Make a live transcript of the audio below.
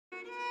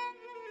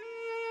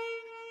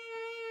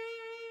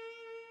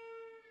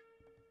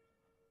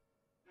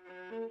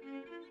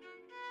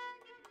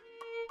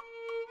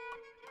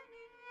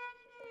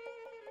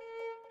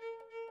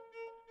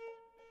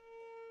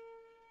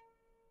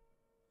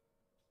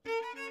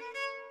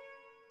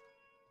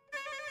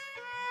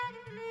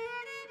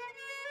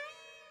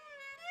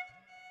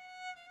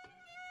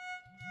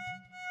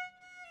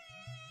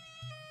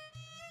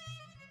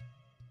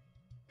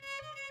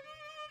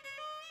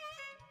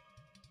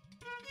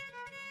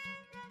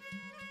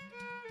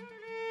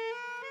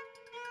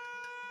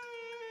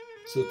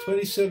So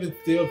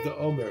 27th day of the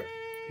Omer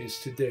is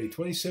today,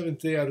 27th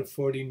day out of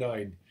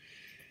 49.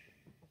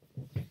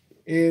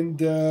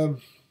 And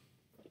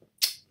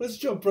let's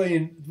jump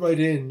right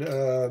in.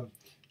 A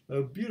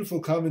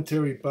beautiful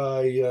commentary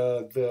by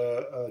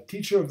the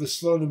teacher of the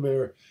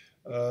Slonim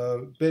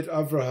Bet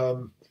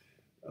Avraham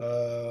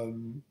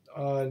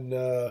on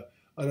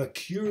a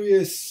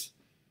curious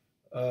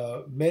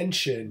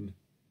mention,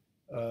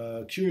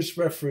 curious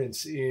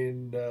reference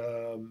in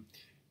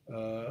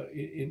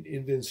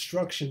the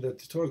instruction that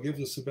the Torah gives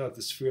us about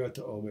the Sfirat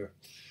Omer.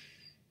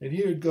 And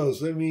here it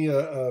goes. Let me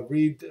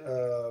read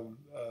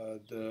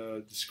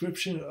the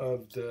description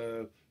of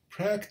the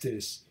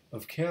practice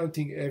of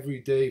counting every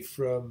day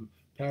from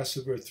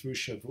Passover through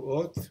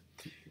Shavuot,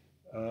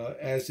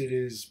 as it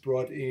is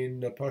brought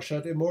in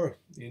Parshat Emor,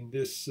 in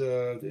this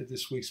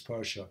week's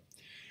Parsha.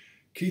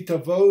 Ki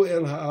tavo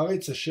el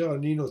haaretz asher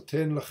ani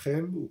noten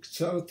lachem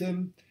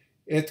uktzartem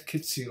et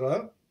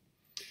ketzira.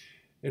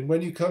 And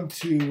when you come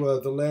to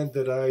the land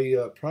that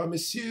I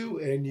promise you,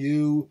 and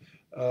you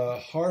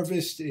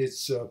harvest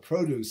its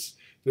produce,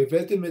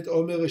 vevetem et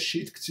omer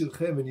reshit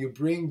ktzilchem, and you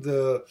bring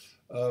the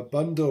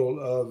bundle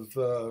of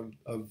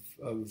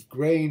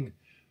grain,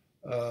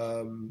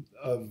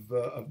 of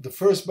the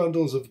first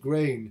bundles of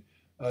grain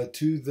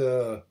to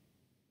the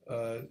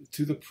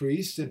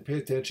priest, and pay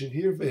attention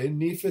here,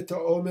 vehenif et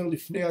haomer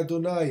lifnei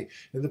Adonai,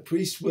 and the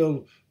priest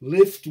will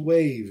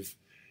wave.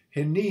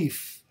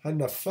 Henif,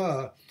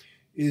 hanafa,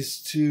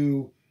 is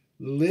to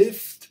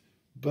lift,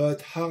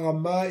 but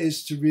harama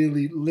is to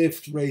really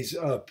raise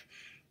up.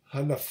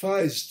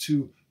 Hanafa is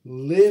to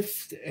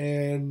lift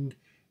and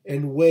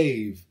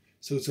wave.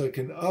 So it's like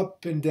an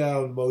up and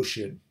down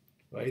motion,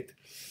 right?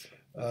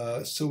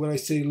 So when I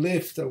say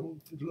lift,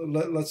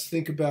 let's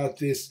think about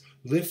this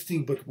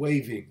lifting but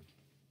waving.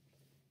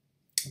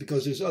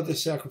 Because there's other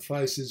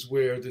sacrifices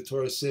where the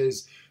Torah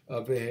says,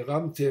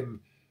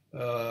 "Veheramtem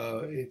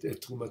et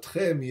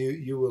trumatchem,"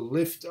 you will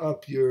lift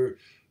up your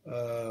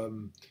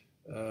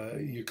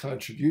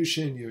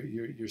contribution,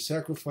 your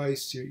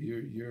sacrifice,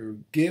 your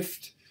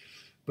gift.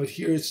 But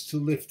here it's to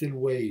lift and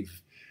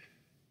wave.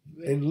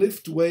 And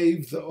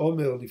wave the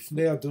Omer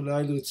lifnei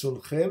Adonai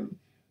l'tzonchem,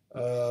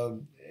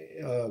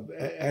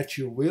 at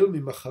your will.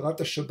 Mimacharat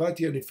Shabbat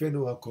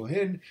yanifenu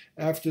hakohen.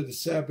 After the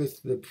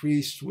Sabbath, the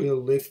priest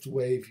will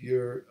wave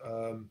your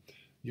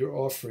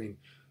offering.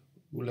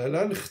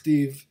 Ulhalan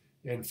chtiv.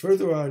 And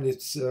further on,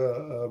 it's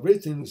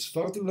written,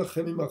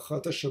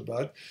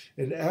 Shabbat,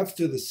 and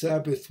after the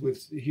Sabbath,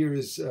 here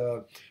is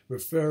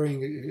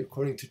referring,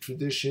 according to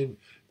tradition,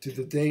 to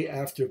the day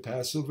after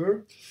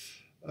Passover.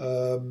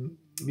 From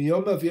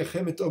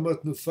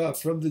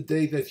the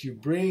day that you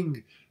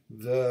bring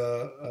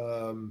the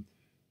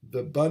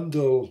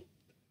bundle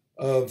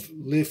of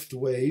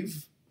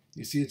wave.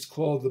 You see, it's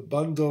called the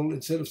bundle,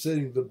 instead of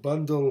saying the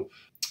bundle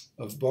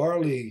of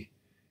barley,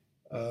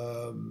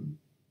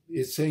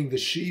 it's saying the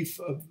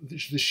sheaf of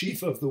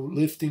the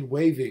lifting,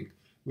 waving,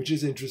 which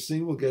is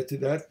interesting. We'll get to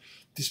that.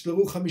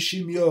 Tisperu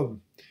 50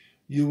 yom.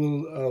 You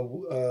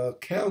will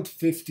count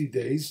 50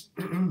 days.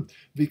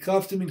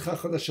 V'kavtem mincha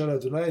chadasha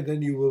l'Adonai, and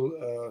then you will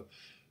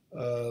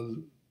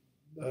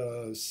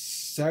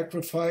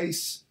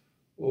sacrifice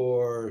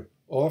or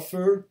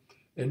offer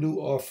a new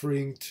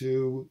offering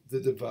to the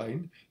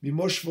divine.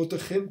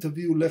 Mimoshvotechem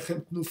taviu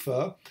lechem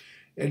tnufa,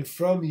 and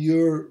from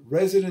your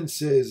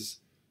residences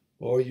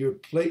or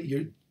your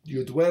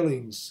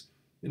dwellings,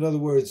 in other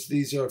words,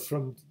 these are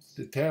from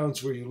the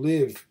towns where you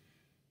live,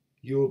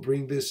 you will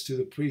bring this to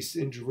the priest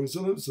in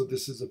Jerusalem. So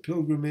this is a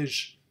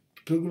pilgrimage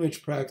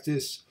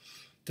practice.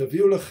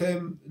 Taviu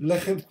lechem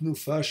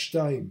tnufa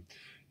shtayim.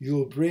 You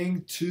will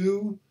bring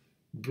 2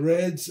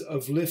 breads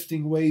of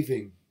lifting,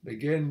 waving.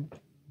 Again,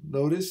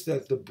 notice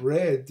that the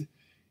bread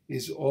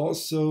is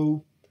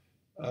also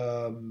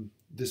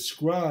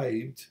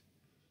described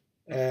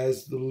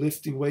as the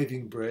lifting,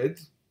 waving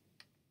bread.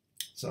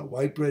 It's not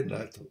white bread,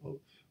 not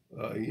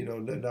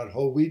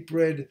whole wheat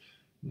bread,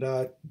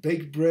 not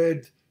baked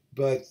bread,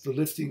 but the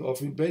lifting,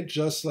 offering bread,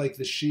 just like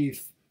the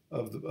sheaf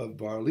of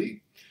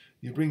barley.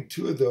 You bring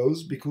 2 of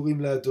those,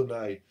 bikurim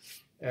la'Adonai,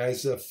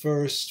 as a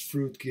first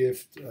fruit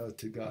gift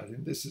to God.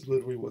 And this is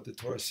literally what the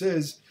Torah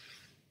says.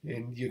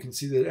 And you can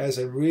see that as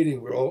I'm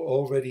reading, we're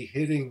already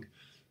hitting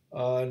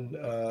on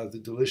the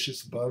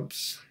delicious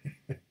bumps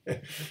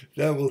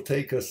that will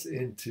take us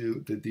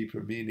into the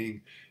deeper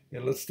meaning.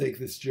 And let's take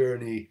this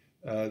journey.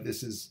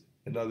 This is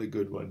another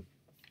good one.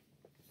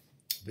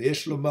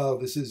 V'yesh lomar,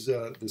 this is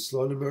the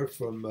Slonimer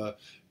from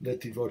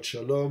Netivot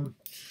Shalom,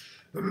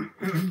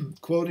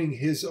 quoting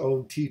his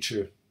own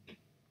teacher,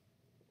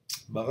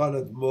 Maran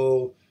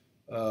Admor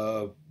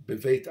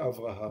Beveit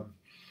Avraham.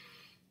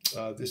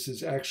 This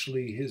is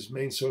actually his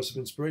main source of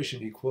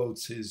inspiration. He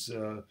quotes his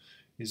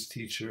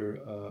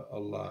teacher a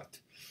lot.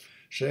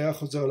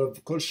 This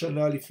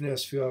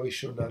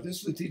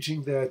is the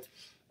teaching that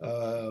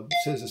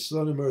says a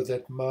Slonimer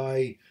that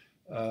my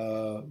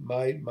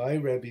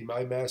Rebbe,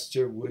 my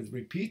master, would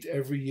repeat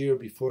every year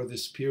before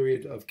this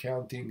period of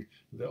counting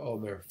the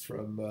Omer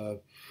from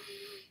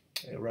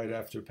right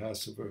after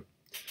Passover.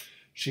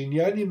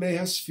 שעניין ימי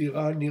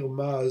הספירה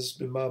נרמז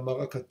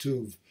במאמר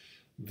הכתוב.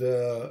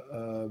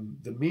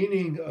 The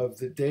meaning of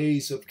the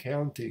days of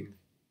counting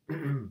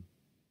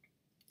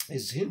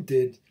is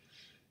hinted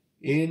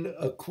in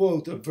a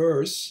quote, a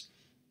verse,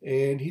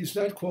 and he's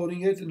not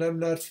quoting it, and I'm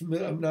not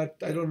familiar.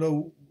 I don't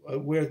know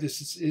where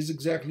this is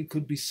exactly.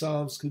 Could be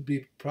Psalms, could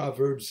be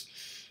Proverbs.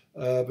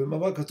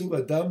 במאמר כתוב,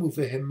 אדם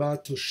ובהמה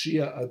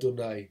תושיע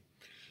אדוני.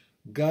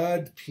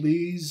 God,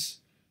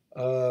 please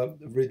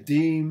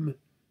redeem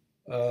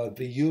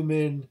the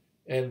human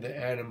and the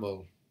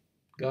animal.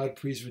 God,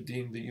 please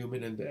redeem the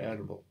human and the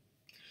animal.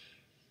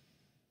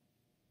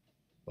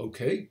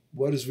 Okay,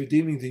 what is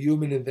redeeming the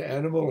human and the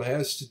animal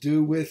has to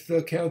do with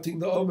counting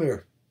the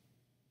Omer.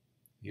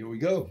 Here we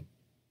go.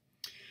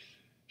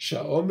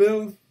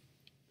 שהעומר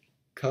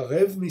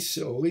קרב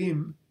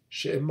משעורים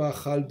שהם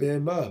מאכל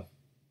בהמה.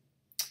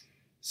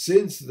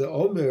 Since the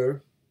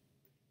Omer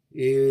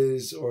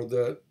is, or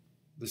the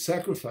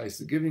sacrifice,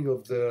 the giving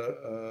of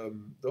the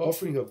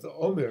offering of the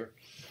Omer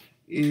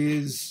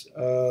is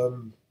a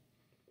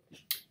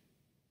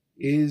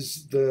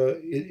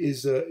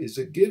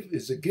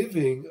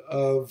giving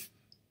of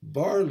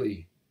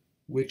barley,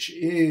 which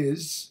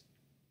is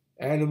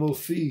animal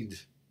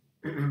feed.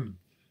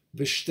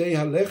 V'shtei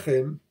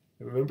halechem,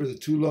 remember the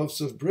 2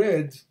 loaves of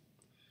bread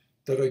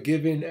that are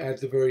given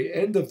at the very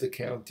end of the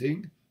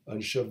counting on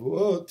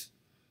Shavuot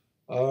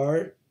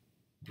are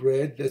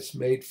bread that's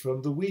made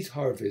from the wheat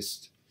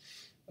harvest.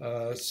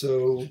 It's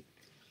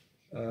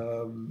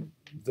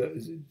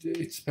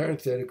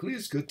parenthetically,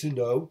 it's good to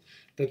know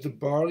that the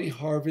barley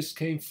harvest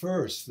came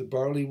first. The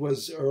barley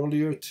was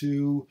earlier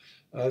to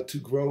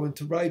grow and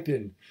to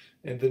ripen,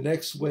 and the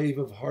next wave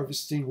of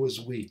harvesting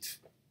was wheat.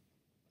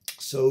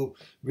 So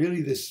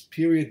really this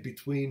period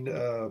between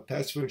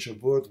Passover and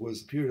Shavuot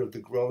was the period of the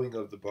growing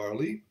of the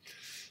barley,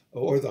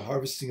 or the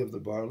harvesting of the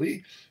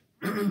barley.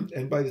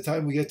 And by the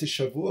time we get to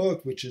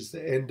Shavuot, which is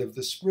the end of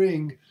the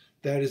spring,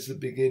 that is the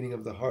beginning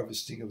of the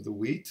harvesting of the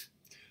wheat.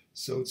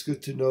 So it's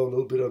good to know a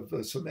little bit of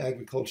some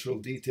agricultural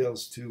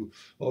details to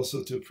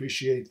also to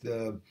appreciate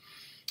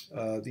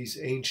these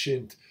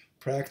ancient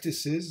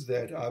practices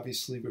that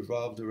obviously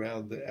revolved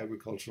around the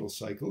agricultural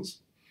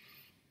cycles.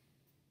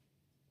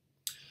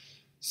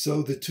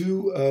 So the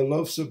 2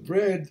 loaves of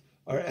bread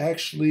are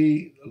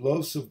actually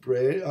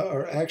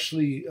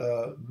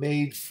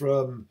made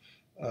from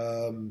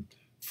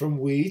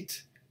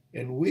wheat,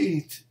 and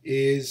wheat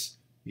is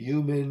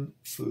human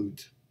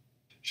food.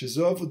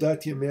 שזו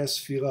עבודת ימי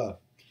הספירה.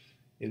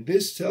 And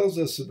this tells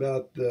us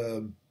about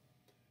the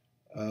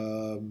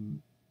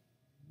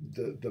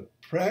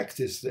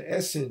practice, the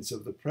essence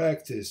of the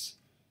practice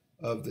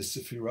of the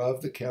Sefirah,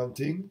 of the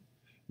counting,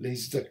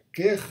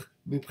 להזדכך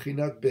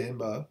מבחינת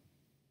בהמה,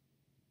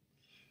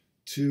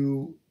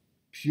 to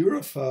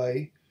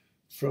purify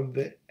from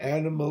the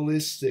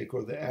animalistic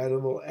or the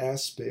animal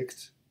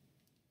aspect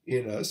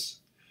in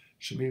us,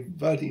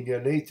 שמלבד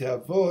ענייני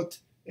תאוות,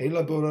 אין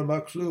לה בעולמה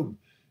כלום.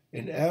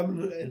 An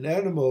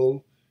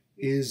animal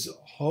is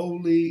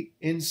wholly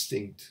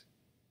instinct.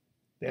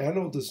 The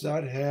animal does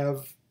not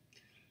have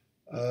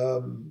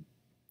a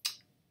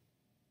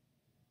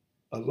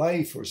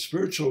life or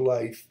spiritual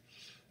life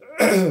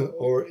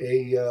or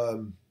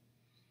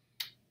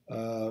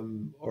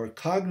or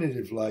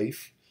cognitive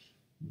life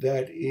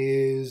that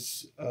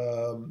is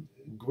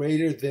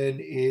greater than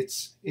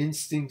its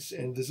instincts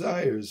and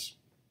desires.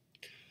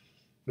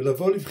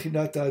 ולבוא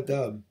לבחינת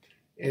האדם,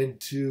 and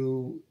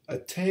to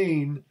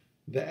attain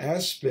the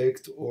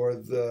aspect or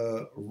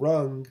the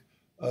rung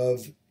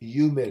of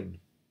human,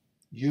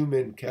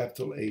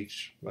 capital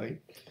H,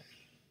 right?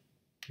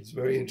 It's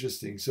very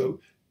interesting.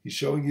 So he's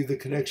showing you the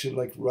connection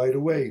like right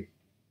away.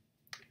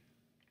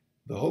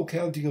 The whole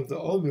counting of the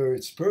Omer,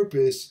 its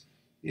purpose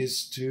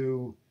is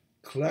to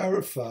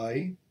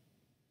clarify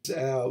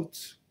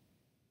out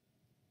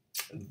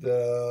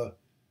the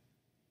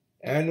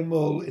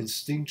animal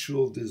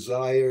instinctual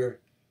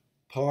desire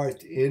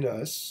part in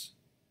us,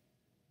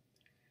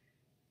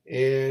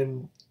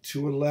 and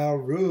to allow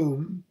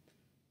room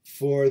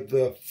for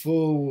the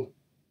full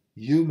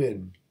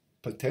human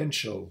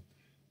potential,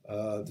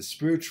 the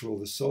spiritual,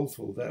 the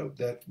soulful,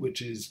 that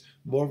which is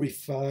more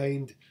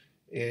refined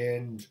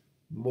and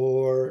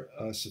more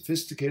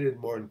sophisticated,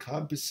 more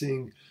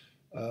encompassing.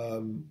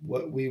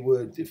 What we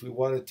would, if we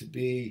wanted to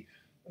be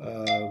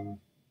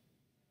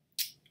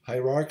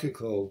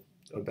hierarchical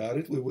about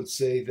it, we would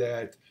say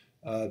that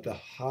the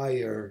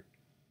higher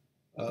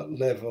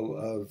level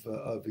of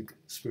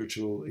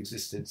spiritual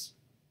existence.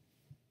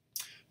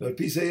 And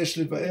this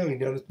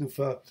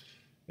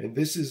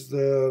is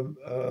the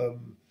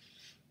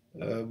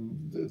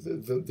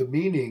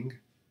meaning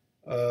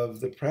of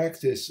the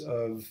practice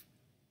of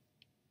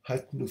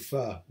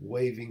hatnufa,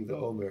 waving the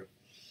Omer.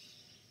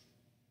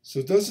 So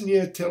it doesn't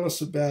yet tell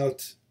us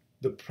about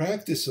the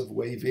practice of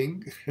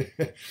waving,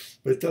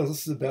 but it tells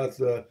us about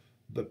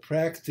the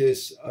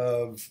practice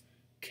of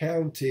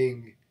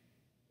counting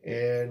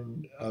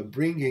and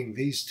bringing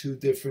these 2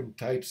 different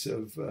types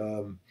of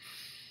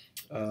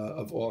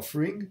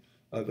offering.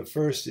 The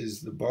first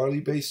is the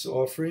barley-based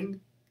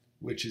offering,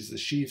 which is the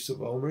sheaves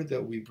of Omer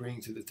that we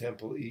bring to the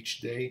temple each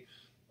day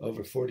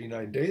over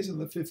 49 days. On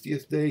the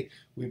 50th day,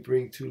 we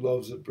bring 2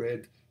 loaves of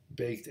bread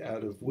baked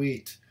out of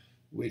wheat,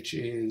 which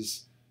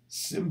is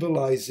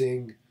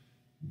symbolizing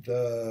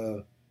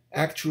the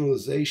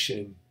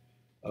actualization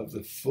of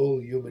the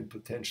full human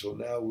potential.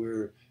 Now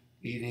we're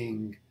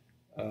eating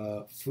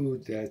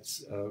food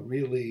that's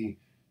really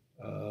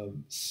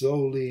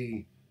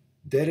solely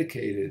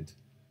dedicated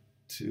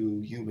to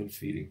human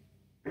feeding.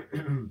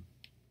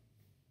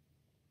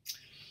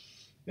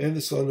 And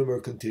the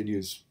Sonomer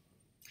continues.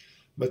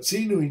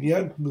 Matzinu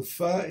inyan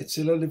tnufa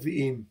etzel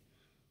haleviim.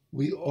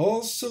 We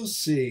also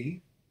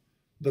see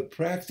the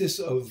practice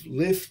of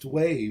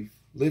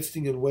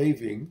lifting and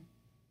waving,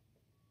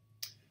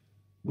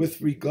 with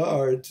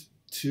regard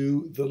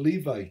to the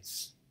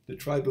Levites, the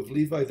tribe of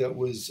Levi that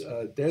was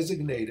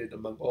designated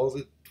among all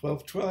the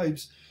 12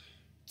 tribes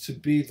to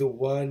be the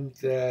one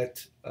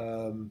that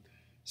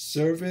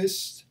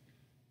serviced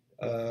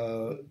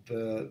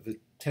the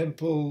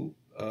temple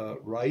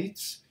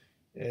rites,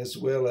 as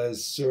well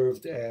as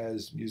served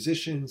as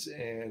musicians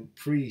and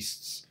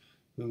priests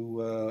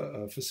who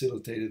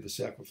facilitated the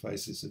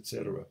sacrifices,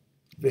 etc.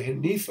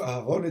 Vehenif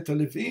Aharon et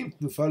HaLeviim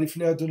tnufa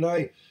lifnei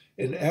Adonai.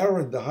 And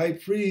Aaron, the high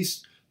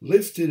priest,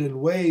 lifted and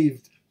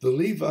waved the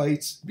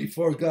Levites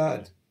before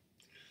God.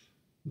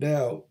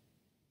 Now,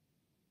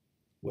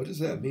 what does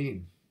that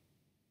mean?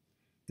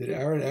 Did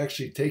Aaron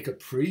actually take a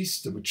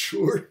priest, a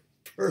mature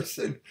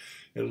person,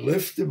 and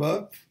lift him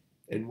up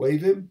and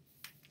wave him?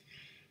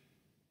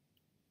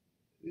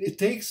 It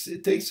takes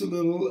a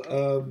little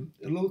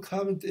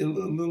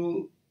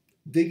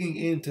digging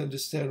in to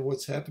understand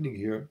what's happening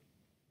here.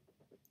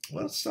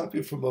 Well, let's stop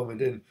here for a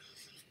moment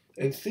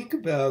and think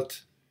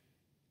about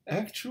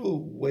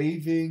actual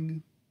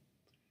waving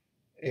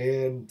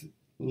and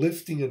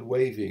lifting and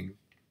waving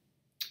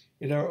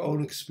in our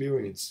own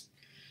experience.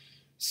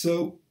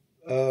 So,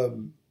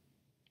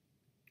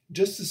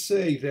 just to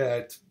say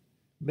that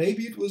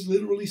maybe it was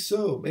literally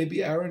so.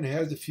 Maybe Aaron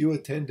had a few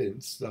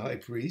attendants, the high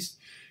priest,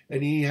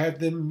 and he had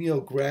them,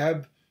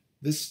 grab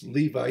this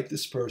Levite,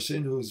 this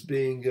person who's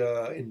being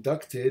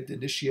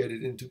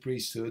initiated into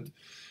priesthood,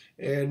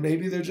 and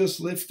maybe they're just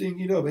lifting,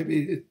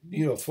 maybe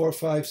 4,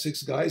 5,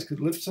 6 guys could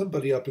lift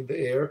somebody up in the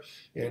air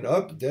and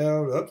up,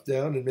 down,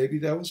 and maybe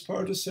that was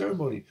part of the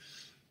ceremony.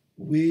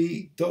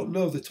 We don't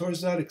know. The Torah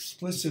is not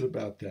explicit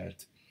about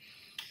that.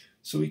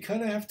 So we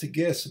kind of have to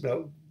guess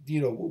about,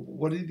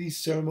 what do these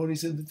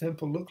ceremonies in the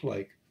temple look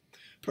like?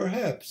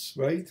 Perhaps,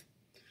 right?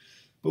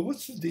 But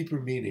what's the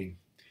deeper meaning?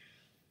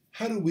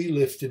 How do we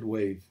lift and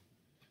wave?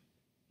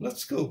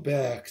 Let's go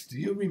back. Do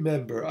you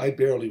remember? I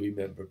barely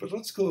remember, but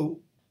let's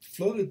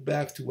float it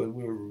back to when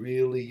we were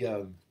really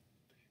young,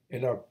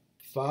 and our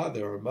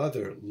father or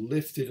mother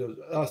lifted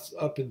us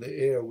up in the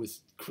air with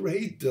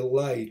great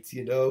delight,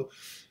 booby,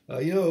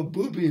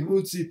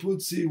 mootsie,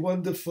 pootsie,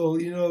 wonderful,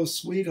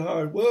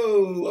 sweetheart,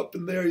 whoa, up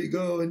in there you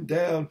go, and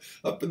down,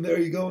 up in there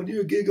you go, and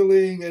you're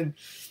giggling, and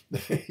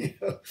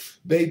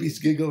babies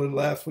giggle and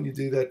laugh when you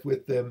do that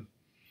with them.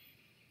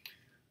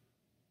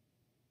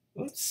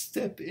 Let's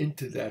step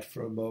into that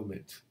for a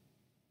moment.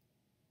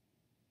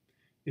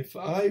 If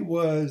I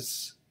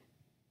was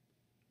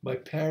my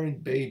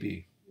parent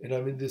baby, and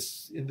I'm in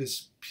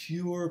this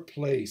pure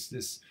place,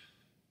 this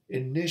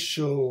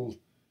initial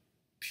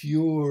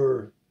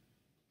pure,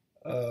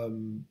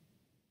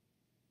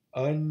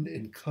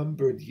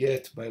 unencumbered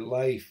yet by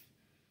life,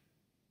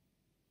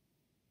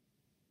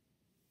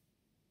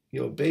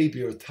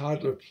 baby or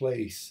toddler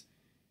place,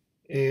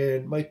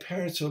 and my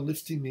parents are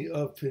lifting me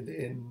up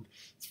and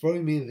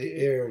throwing me in the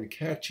air and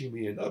catching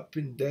me and up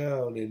and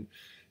down,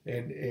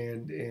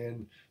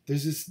 and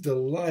there's this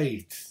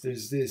delight,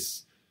 there's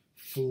this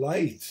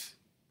flight,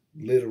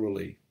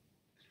 literally,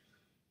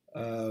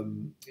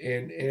 and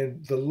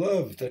the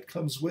love that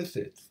comes with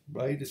it,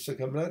 right? It's like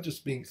I'm not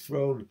just being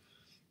thrown.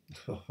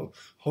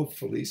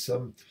 Hopefully,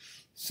 on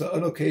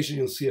occasion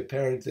you'll see a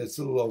parent that's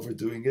a little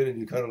overdoing it,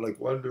 and you kind of like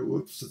wonder,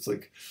 whoops, it's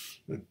like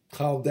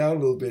calm down a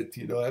little bit,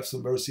 have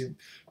some mercy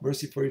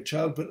for your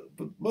child.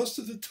 But most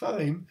of the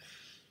time,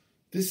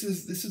 this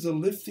is a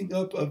lifting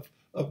up of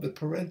the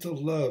parental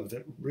love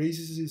that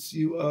raises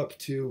you up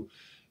to,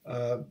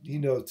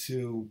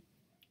 to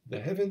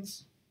the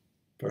heavens,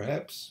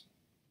 perhaps.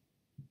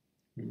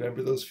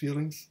 Remember those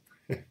feelings?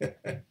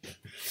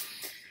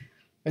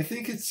 I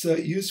think it's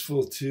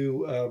useful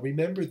to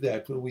remember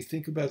that when we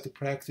think about the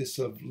practice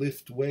of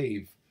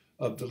lift-wave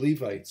of the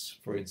Levites,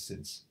 for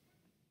instance.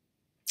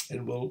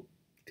 And we'll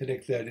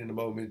connect that in a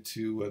moment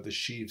to the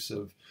sheaves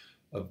of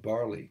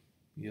barley,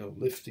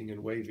 lifting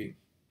and waving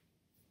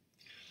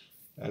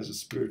as a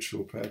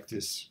spiritual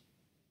practice.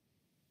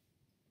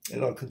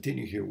 And I'll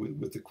continue here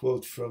with the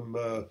quote from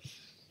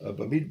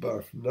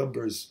Bamidbar, from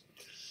Numbers.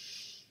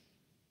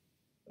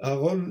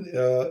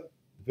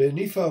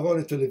 Ve'nif Aaron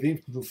et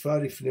HaLeviim tnufa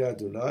lifnei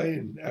Adonai,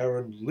 and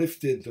Aaron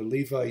lifted the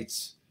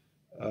Levites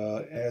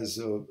as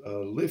a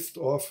lift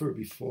offer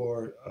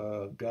before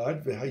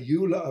God.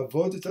 Ve'hayu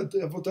la'avod et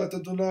avodat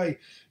Adonai,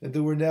 and they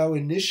were now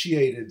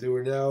initiated, they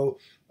were now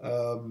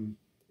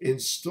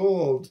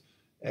installed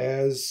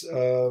as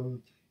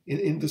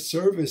in the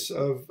service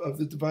of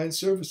the divine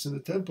service in the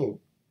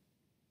temple.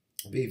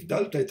 And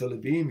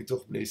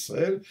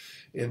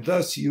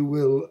thus you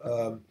will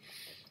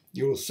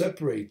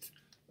separate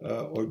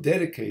or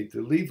dedicate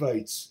the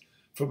Levites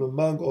from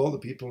among all the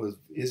people of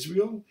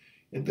Israel,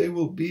 and they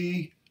will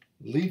be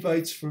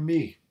Levites for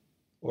me,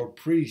 or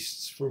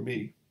priests for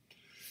me.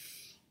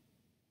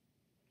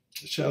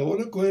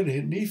 שאהרון הכהן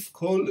הניף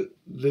כל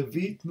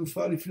לוי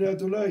תנופה לפני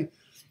אדוני.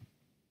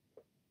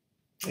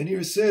 And here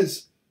it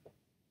says,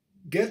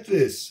 get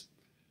this,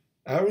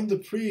 Aaron the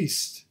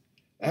priest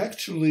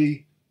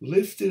actually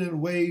lifted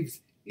and waved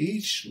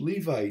each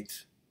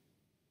Levite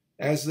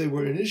as they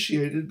were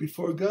initiated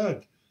before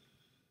God.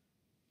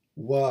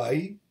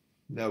 Why?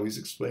 Now he's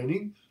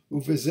explaining.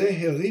 ובזה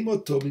הרים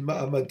אותו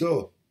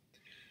ממעמדו.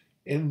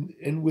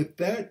 And with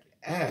that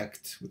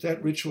act, with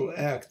that ritual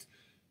act,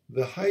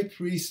 the high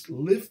priest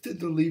lifted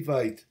the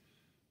Levite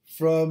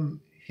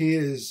from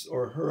his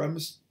or her, I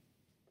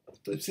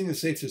think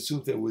it's safe to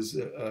assume that was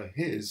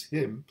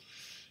him,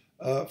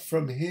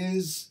 from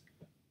his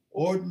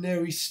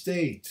ordinary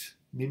state,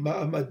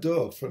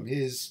 mima'amado, from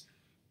his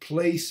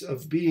place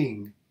of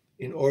being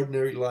in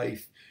ordinary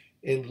life,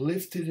 and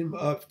lifted him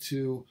up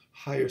to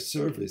higher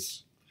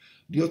service.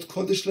 Liot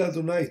kodesh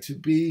le'Adonai, to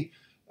be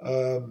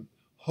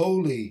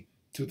holy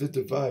to the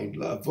divine,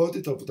 la'avod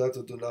et avodat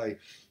Adonai,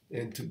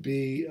 and to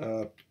be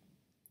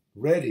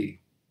ready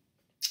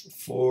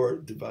for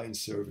divine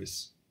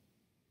service.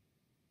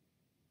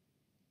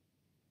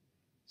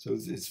 So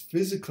it's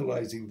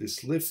physicalizing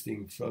this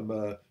lifting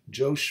from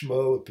Joe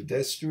Schmo, a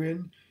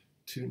pedestrian,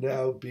 to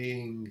now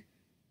being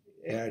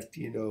at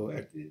the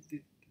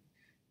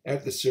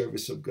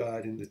service of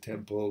God in the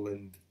temple,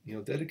 and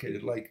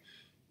dedicated. Like,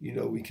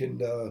 we can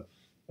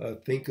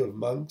think of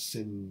monks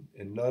and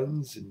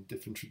nuns in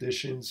different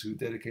traditions who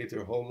dedicate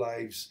their whole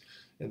lives,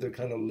 and they're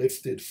kind of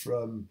lifted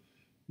from,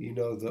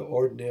 the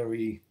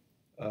ordinary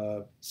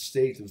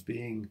state of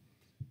being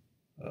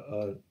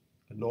a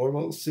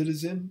normal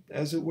citizen,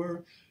 as it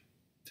were,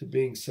 to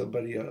being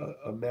somebody,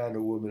 a man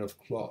or woman of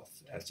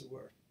cloth, as it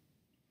were.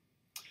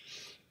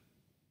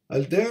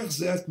 על דרך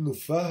זה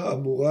התנופה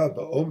האמורה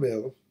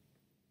בעומר,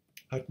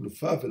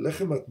 התנופה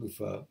ולחם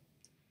התנופה,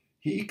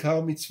 היא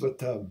עיקר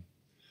מצוותם.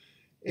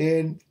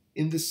 And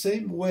in the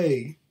same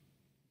way,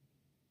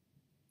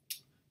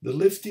 the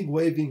lifting,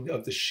 waving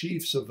of the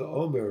sheaves of the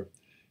Omer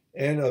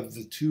and of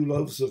the 2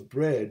 loaves of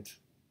bread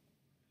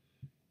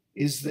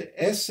is the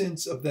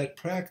essence of that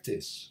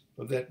practice,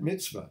 of that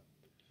mitzvah.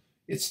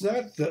 It's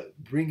not the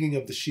bringing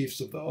of the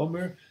sheaves of the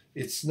Omer,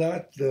 it's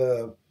not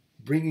the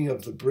bringing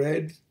of the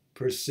bread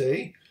per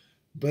se,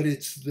 but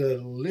it's the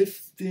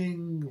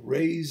lifting,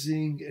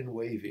 raising, and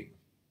waving.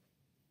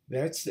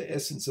 That's the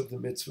essence of the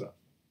mitzvah,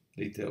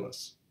 they tell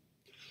us.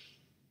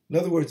 In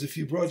other words, if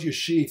you brought your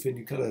sheaf and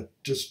you kind of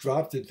just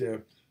dropped it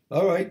there,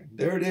 all right,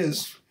 there it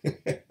is.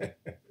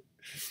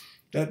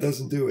 That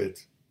doesn't do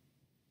it.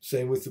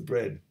 Same with the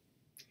bread.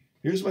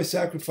 Here's my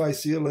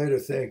sacrifice, see you later,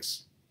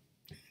 thanks.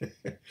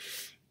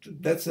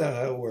 That's not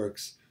how it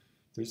works.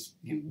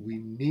 We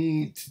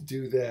need to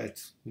do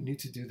that. We need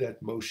to do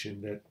that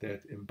motion,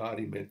 that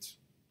embodiment.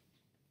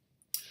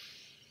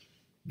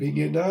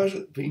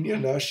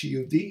 בעניינה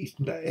שיהודי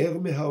יתנער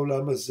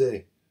מהעולם הזה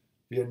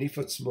ויניף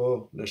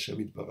עצמו להשם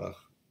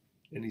יתברך.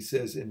 And he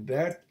says, and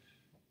that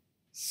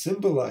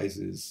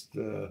symbolizes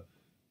the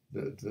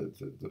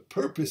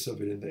purpose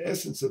of it, and the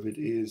essence of it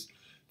is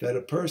that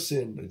a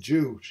person, a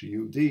Jew,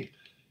 שיהודי,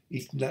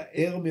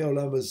 יתנער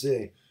מהעולם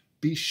הזה,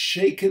 be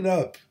shaken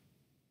up,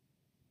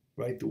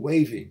 right? The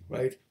waving,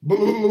 right?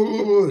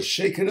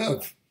 Shaken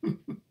up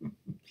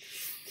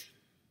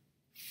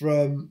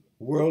from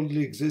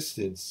worldly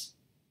existence.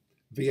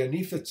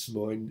 V'yanif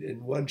atzmo,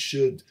 and one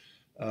should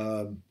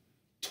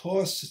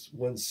toss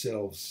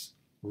oneself,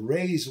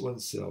 raise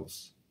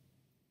oneself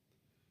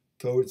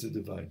towards the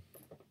divine.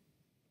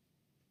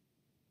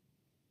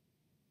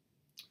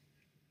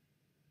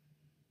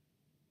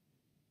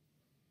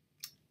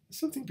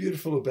 Something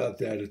beautiful about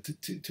that,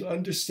 to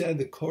understand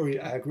the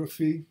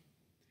choreography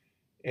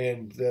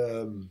and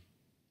the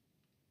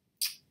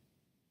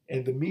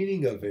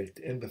meaning of it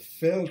and the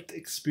felt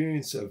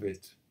experience of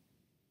it,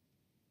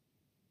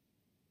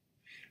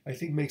 I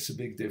think makes a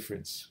big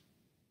difference.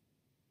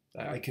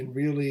 I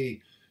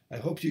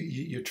hope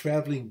you're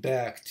traveling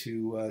back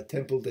to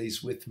Temple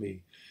Days with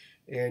me,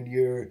 and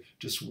you're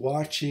just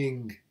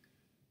watching,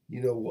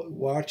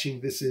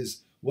 watching this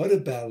is, what a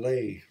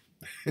ballet.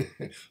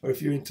 Or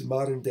if you're into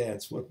modern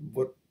dance,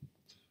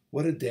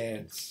 what a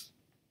dance.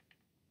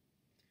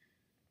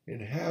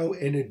 And how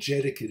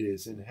energetic it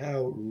is, and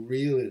how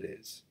real it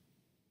is.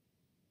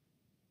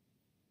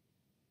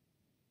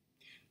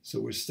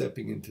 So we're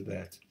stepping into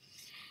that.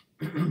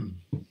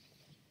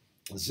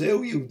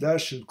 זהו ייעודה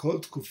של כל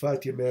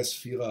תקופת ימי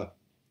הספירה.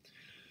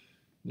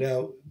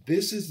 Now,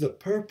 this is the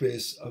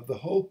purpose of the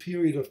whole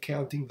period of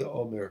counting the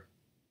Omer,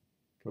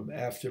 from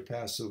after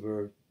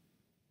Passover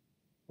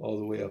all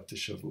the way up to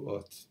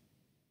Shavuot.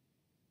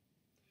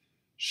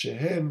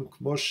 שהם,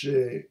 כמו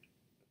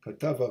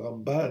שכתב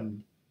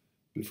הרמב"ן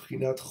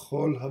b'vchinat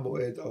chol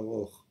hamoed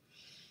aroch.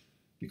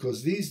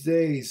 Because these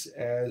days,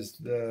 as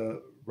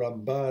the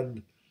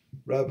Ramban,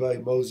 Rabbi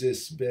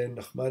Moses ben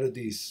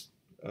Nachmanides,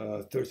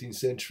 13th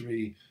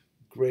century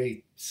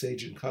great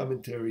sage and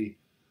commentary,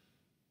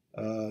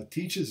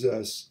 teaches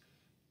us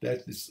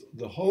that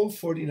the whole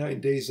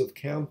 49 days of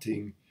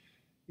counting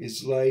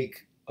is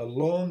like a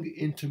long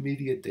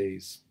intermediate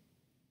days.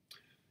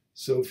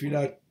 So if you're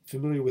not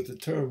familiar with the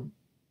term,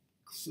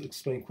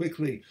 explain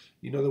quickly.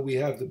 You know that we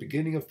have the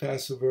beginning of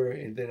Passover,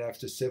 and then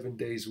after 7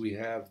 days we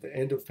have the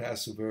end of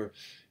Passover,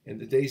 and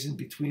the days in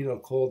between are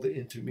called the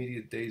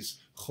intermediate days,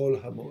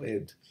 Chol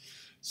HaMoed.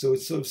 So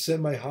it's sort of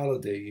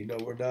semi-holiday. You know,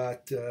 we're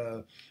not,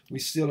 we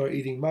still are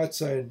eating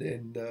matzah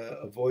and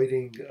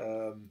avoiding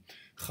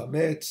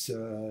chametz,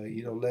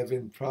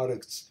 leavened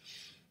products.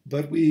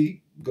 But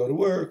we go to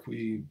work,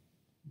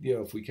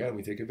 if we can,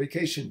 we take a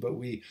vacation, but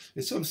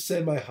it's sort of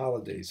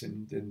semi-holidays,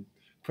 and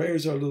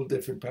prayers are a little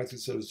different,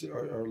 practices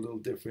are a little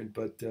different,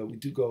 but we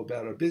do go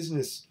about our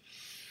business.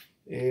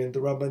 And the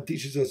Ramban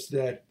teaches us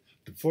that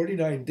the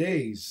 49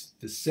 days,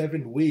 the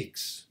 7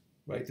 weeks,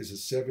 right, this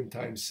is 7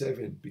 times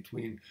 7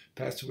 between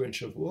Passover and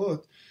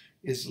Shavuot,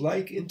 is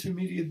like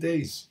intermediate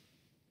days.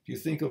 If you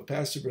think of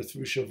Passover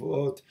through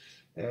Shavuot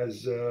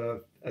as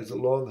a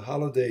long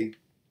holiday,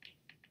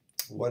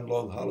 one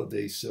long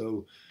holiday,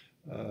 so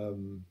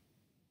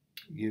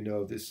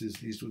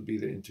these would be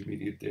the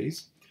intermediate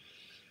days.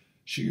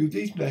 And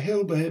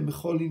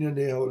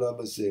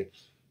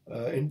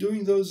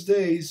during those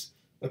days,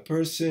 a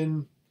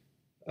person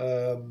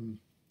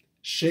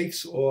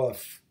shakes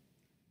off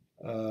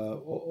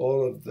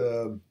all of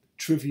the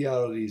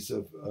trivialities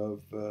of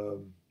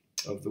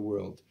the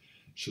world.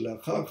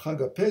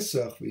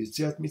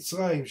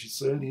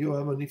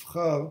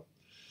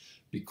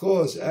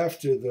 Because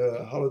after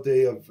the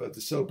holiday of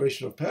the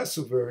celebration of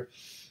Passover,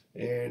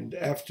 and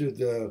after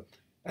the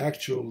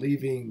actual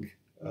leaving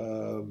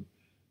of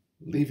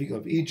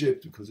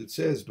Egypt, because it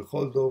says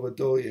 "B'chol dor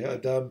v'dor yeh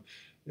adam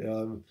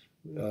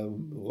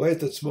roeh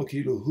et atzmo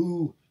kilu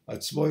hu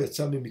atzmo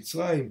yatza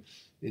miMitzrayim."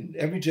 In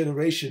every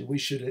generation, we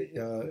should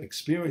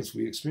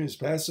experience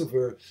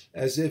Passover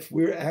as if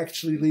we're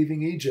actually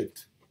leaving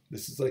Egypt.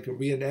 This is like a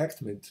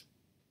reenactment.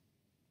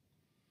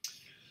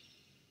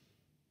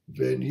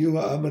 And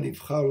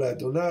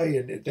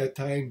at that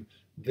time,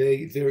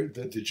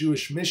 the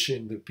Jewish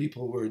mission, the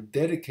people were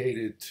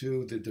dedicated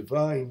to the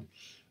divine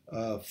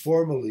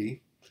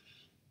formally.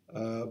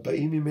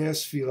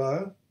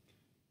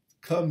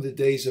 Come the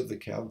days of the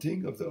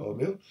counting of the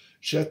Omer,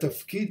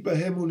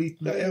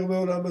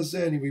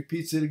 and he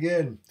repeats it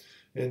again.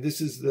 And this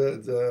is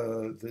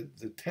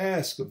the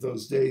task of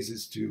those days,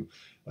 is to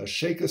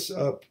shake us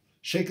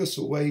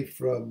away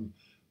from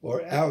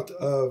or out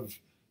of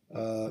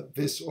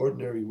this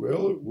ordinary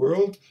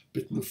world,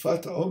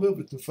 bitnufat Omer,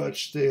 bitnufat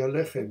shtei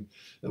halechem.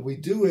 And we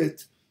do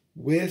it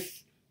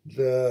with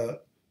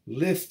the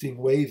lifting,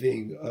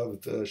 waving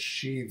of the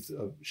sheaves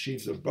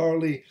of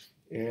barley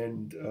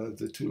and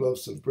the 2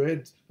 loaves of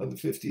bread on the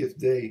 50th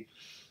day.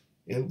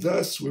 And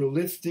thus we're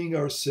shaking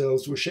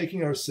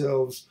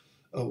ourselves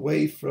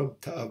away from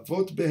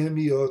ta'avot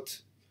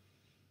behemiot,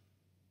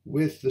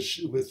 with the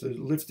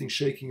lifting,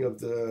 shaking of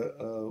the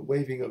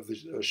waving of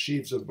the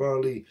sheaves of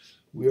barley.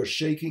 We are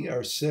shaking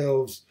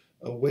ourselves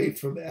away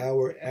from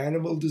our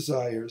animal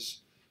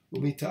desires,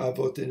 and with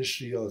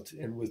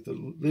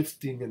the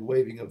lifting and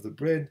waving of the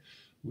bread,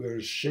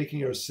 we're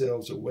shaking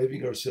ourselves or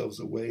waving ourselves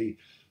away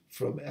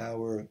from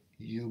our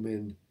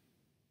human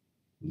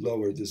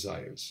lower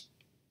desires.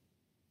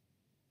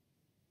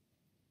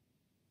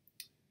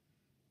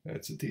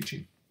 That's a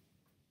teaching.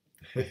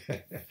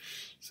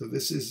 So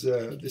this is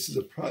a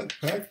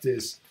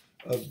practice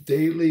of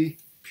daily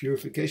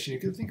purification. You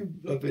can think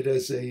of it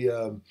as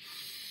a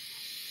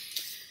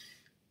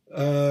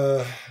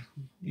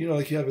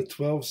like you have a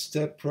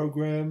 12-step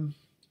program.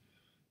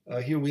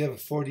 Here we have a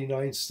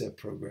 49-step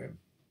program,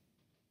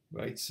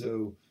 right?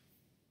 So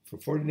for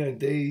 49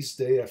 days,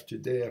 day after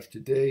day after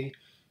day,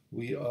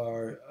 we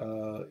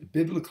are,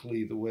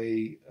 biblically, the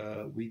way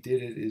we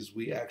did it is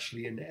we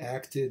actually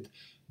enacted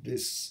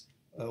this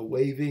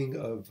waving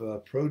of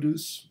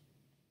produce,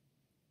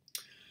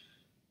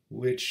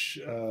 which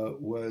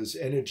was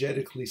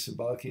energetically,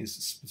 symbolically,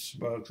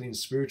 and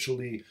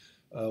spiritually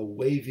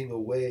waving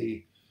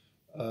away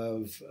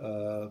of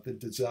the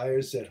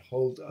desires that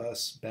hold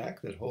us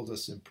back, that hold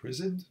us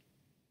imprisoned,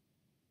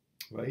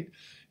 right?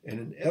 And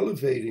an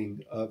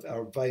elevating of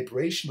our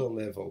vibrational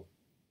level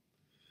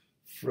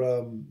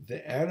from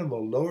the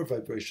animal lower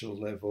vibrational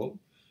level,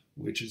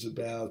 which is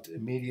about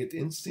immediate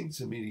instincts,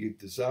 immediate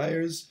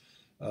desires,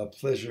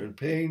 pleasure and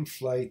pain,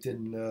 flight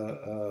and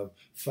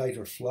fight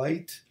or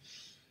flight,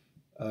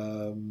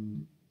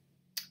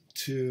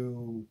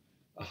 to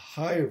a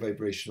higher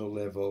vibrational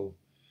level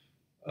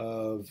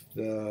of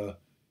the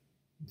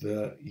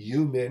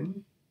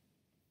human,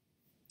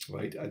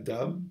 right,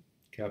 Adam,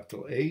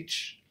 capital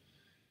H,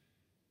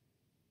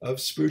 of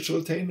spiritual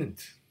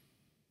attainment,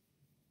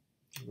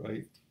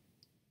 right?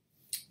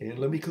 And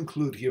let me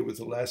conclude here with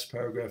the last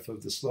paragraph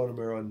of the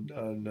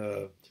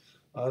Slonimer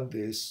on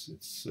this.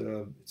 It's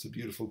a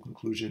beautiful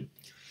conclusion.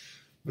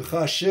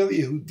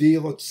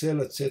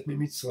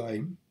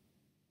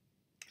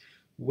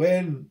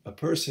 When a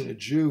person, a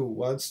Jew,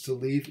 wants to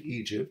leave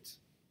Egypt,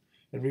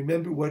 and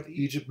remember what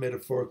Egypt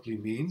metaphorically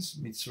means,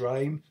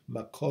 Mitzrayim,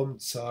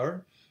 Makom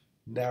Tsar,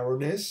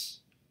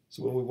 narrowness.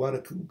 So when we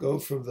want to go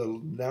from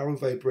the narrow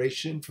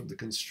vibration, from the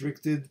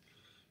constricted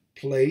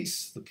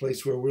place, the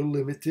place where we're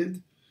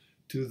limited,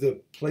 to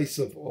the place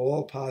of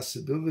all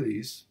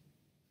possibilities,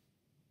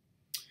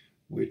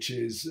 which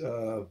is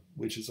a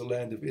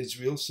land of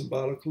Israel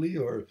symbolically,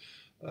 or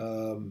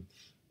Eretz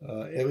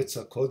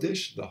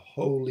HaKodesh, the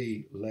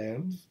Holy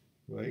Land,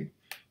 right?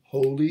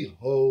 Holy,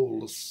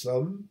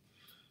 wholesome,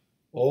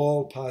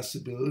 all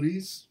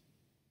possibilities,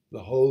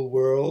 the whole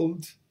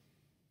world,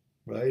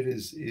 right,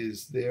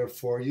 is there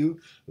for you.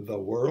 The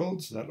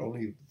worlds, not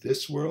only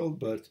this world,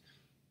 but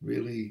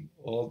really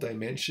all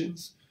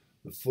dimensions.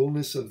 The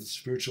fullness of the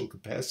spiritual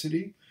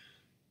capacity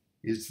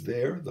is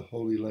there, the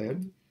Holy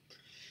Land.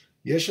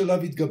 Yesh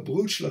alav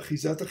hitgabrut shel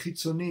achizat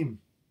hachitzonim.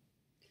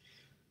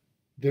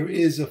 There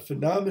is a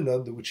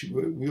phenomenon which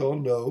we all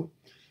know,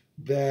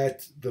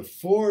 that the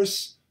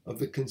force of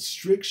the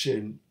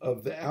constriction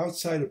of the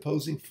outside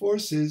opposing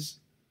forces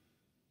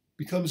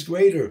becomes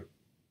greater.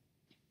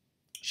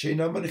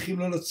 Sheinam manichim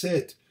lo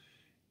letsat.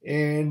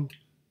 And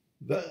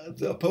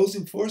the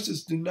opposing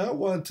forces do not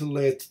want to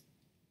let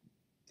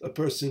a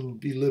person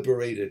be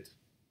liberated.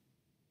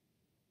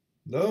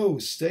 No,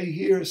 stay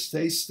here,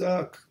 stay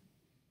stuck.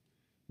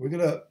 We're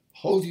going to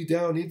hold you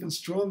down even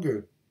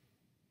stronger.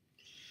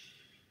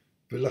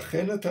 And that's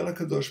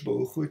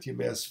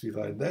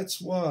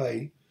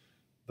why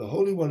the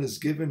Holy One has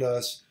given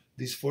us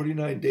these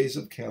 49 days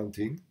of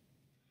counting,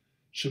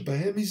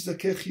 שבהם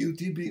יזדכך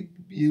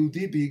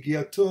יהודי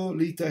בהגיעתו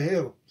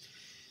להיטהר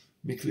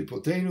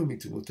מקליפותינו,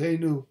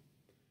 מטומאותינו.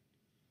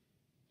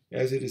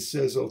 As it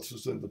says also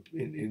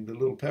in the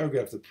little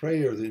paragraph, the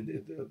prayer of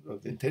the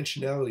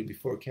intentionality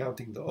before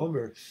counting the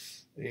Omer.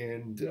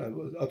 And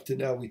up to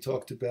now we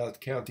talked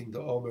about counting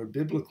the Omer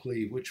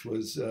biblically, which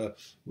was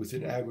with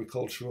an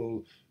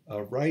agricultural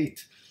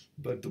rite.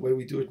 But the way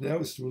we do it now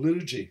is through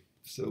liturgy.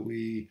 So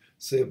we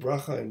say a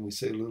bracha and we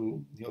say a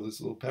little,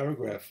 this little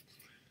paragraph.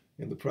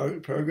 And the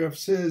paragraph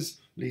says,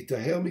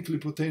 L'itaher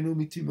miklipotenu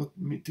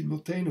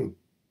mitimotenu.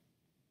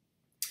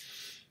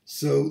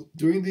 So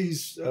during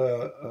these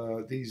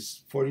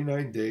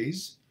 49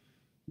 days,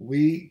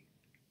 we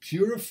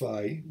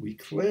purify, we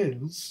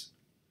cleanse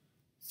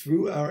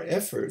through our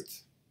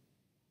effort,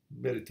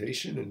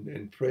 meditation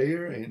and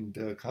prayer and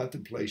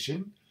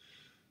contemplation.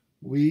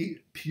 We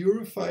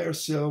purify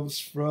ourselves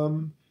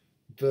from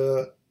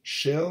the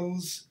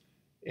shells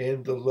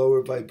and the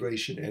lower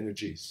vibration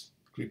energies.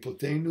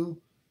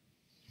 Klipotenu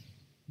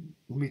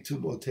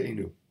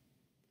umitumotenu.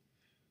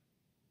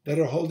 That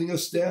are holding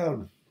us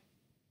down.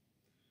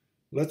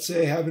 Let's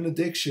say I have an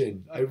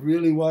addiction. I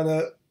really want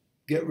to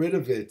get rid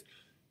of it.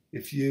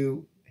 If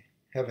you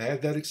have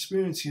had that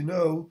experience, you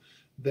know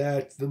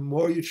that the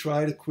more you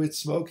try to quit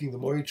smoking, the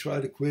more you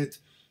try to quit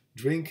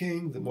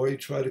drinking, the more you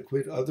try to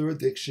quit other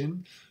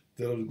addiction,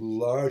 the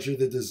larger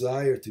the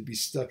desire to be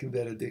stuck in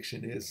that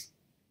addiction is.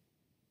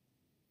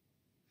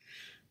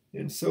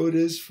 And so it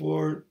is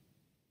for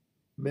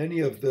many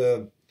of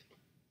the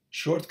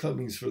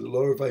shortcomings, for the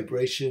lower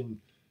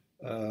vibration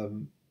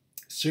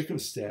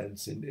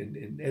circumstance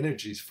and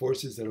energies,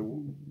 forces that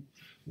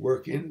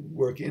work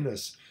in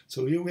us.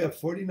 So here we have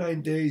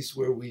 49 days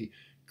where we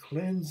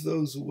cleanse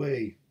those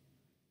away,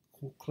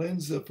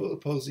 cleanse the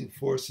opposing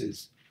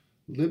forces,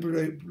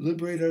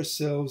 liberate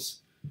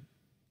ourselves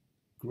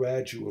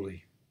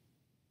gradually.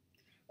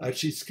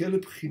 He's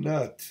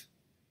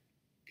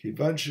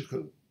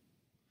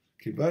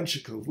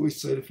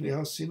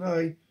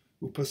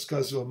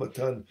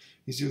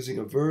using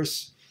a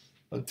verse.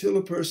 Until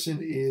a person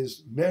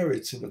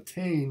merits and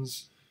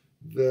attains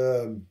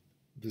the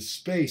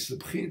space, the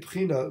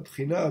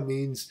bchina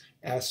means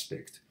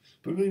aspect,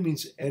 but it really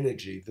means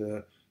energy,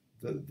 the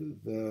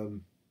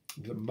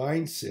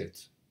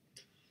mindset.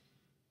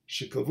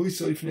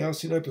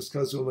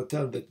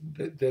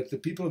 That the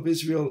people of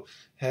Israel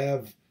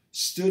have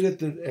stood at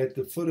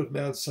the foot of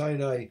Mount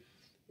Sinai,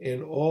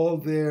 and all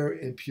their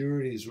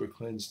impurities were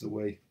cleansed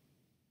away.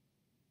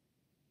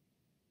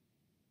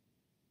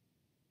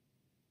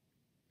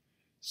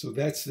 So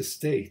that's the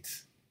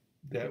state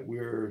that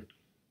we're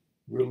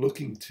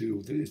looking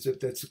to.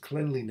 That's the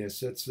cleanliness.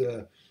 That's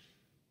the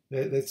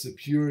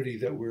purity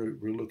that we're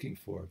looking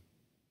for.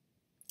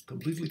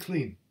 Completely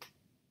clean.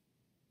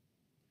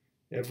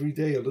 Every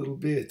day a little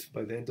bit.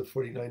 By the end of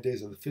 49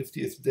 days, on the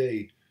 50th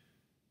day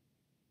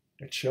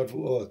at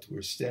Shavuot,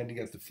 we're standing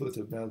at the foot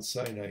of Mount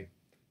Sinai.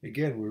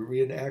 Again, we're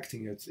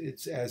reenacting it.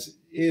 It's as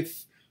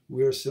if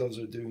we ourselves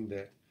are doing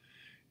that,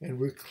 and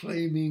we're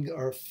claiming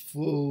our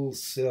full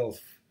self.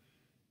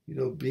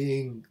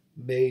 Being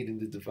made in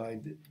the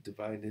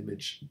divine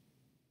image.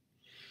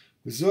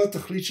 And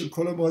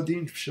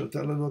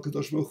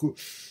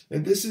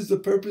this is the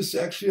purpose,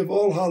 actually, of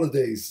all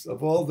holidays,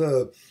 of all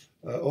the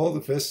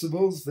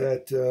festivals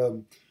that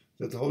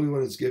the Holy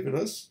One has given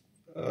us.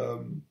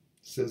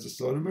 says the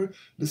Slonimer,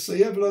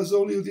 l'sayev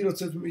la'azor liyehudi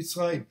la'tzat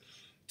mitzrayim,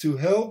 to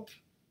help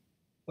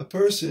a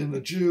person,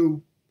 a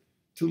Jew,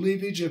 to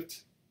leave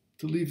Egypt,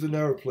 to leave the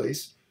narrow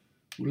place,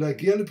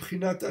 ולהגיע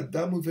לבחינת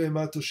אדם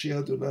ובהמה תושיע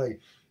אדוני,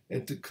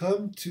 and to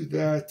come to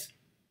that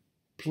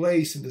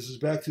place, and this is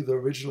back to the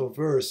original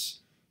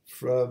verse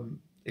from,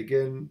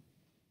 again,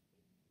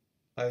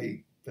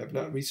 I have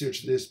not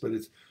researched this, but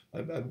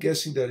I'm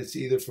guessing that it's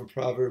either from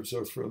Proverbs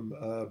or from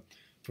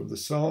the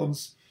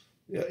Psalms.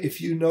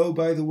 If you know,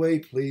 by the way,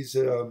 please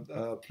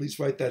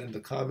write that in the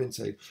comments.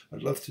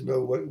 I'd love to know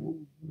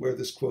where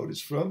this quote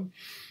is from.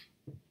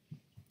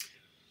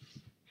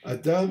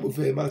 Adam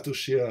uvehema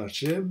toshia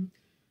Hashem.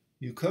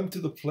 You come to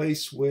the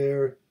place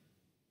where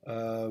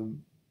a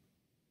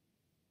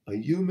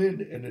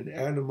human and an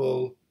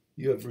animal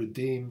you have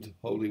redeemed,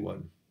 Holy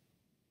One.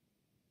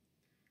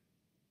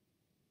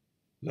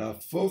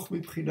 La'afoch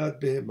mibchinat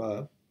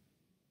behema,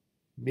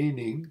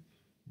 meaning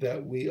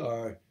that we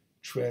are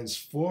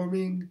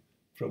transforming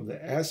from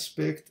the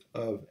aspect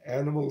of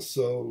animal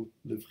soul,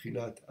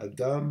 lebchinat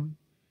Adam,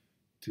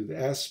 to the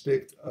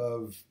aspect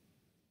of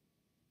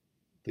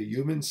the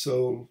human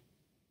soul.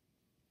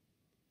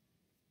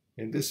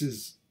 And this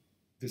is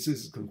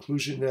the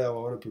conclusion now.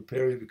 I want to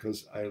prepare you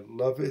because I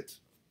love it.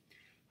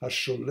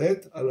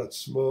 Hasholet al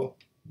atzmo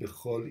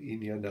bechol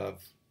inyanav.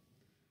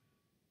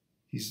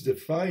 He's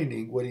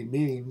defining what he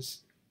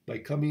means by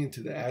coming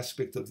into the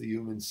aspect of the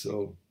human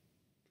soul.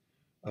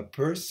 A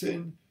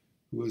person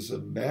who is a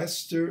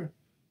master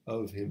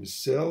of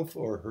himself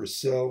or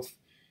herself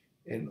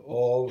in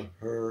all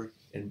her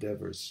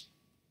endeavors.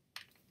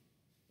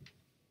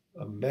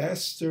 A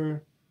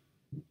master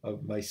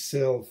of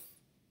myself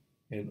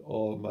in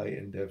all my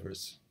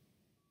endeavors.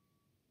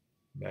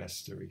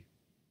 Mastery.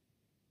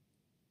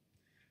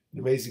 An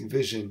amazing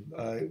vision.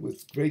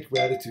 With great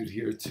gratitude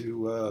here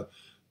to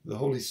the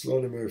Holy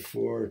Slonimer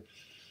for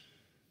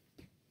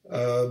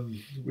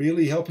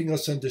really helping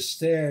us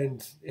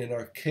understand an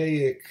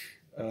archaic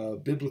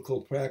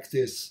biblical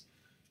practice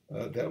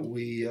that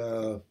we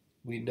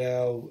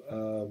now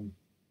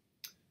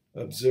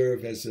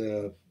observe as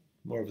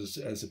more of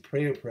as a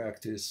prayer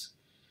practice,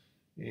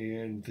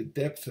 and the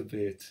depth of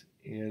it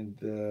and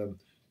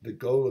the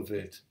goal of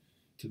it,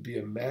 to be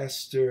a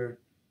master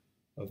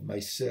of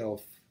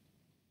myself,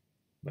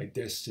 my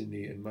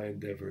destiny, and my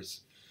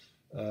endeavors.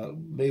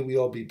 May we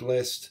all be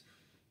blessed.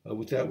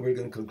 With that, we're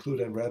going to conclude.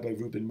 I'm Rabbi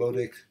Reuben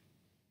Modek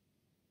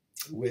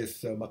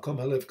with Makom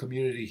Halev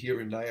community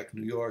here in Nyack,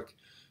 New York.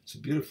 It's a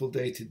beautiful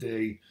day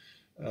today.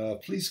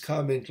 Please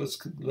comment.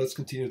 Let's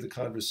continue the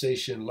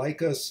conversation.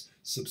 Like us,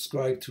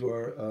 subscribe to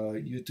our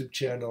YouTube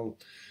channel.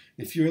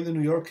 If you're in the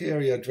New York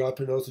area, drop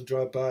a note and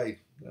drop by.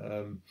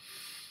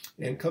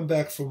 And come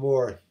back for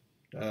more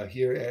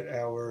here at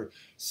our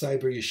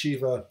Cyber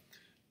Yeshiva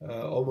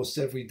almost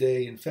every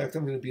day. In fact,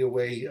 I'm going to be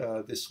away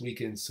this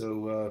weekend,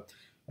 so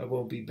I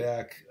won't be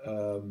back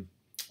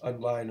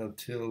online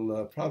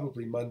until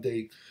probably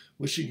Monday.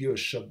 Wishing you a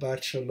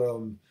Shabbat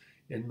Shalom,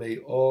 and may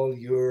all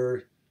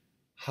your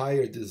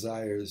higher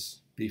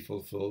desires be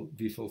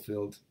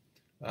fulfilled.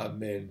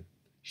 Amen.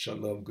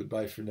 Shalom.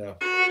 Goodbye for now.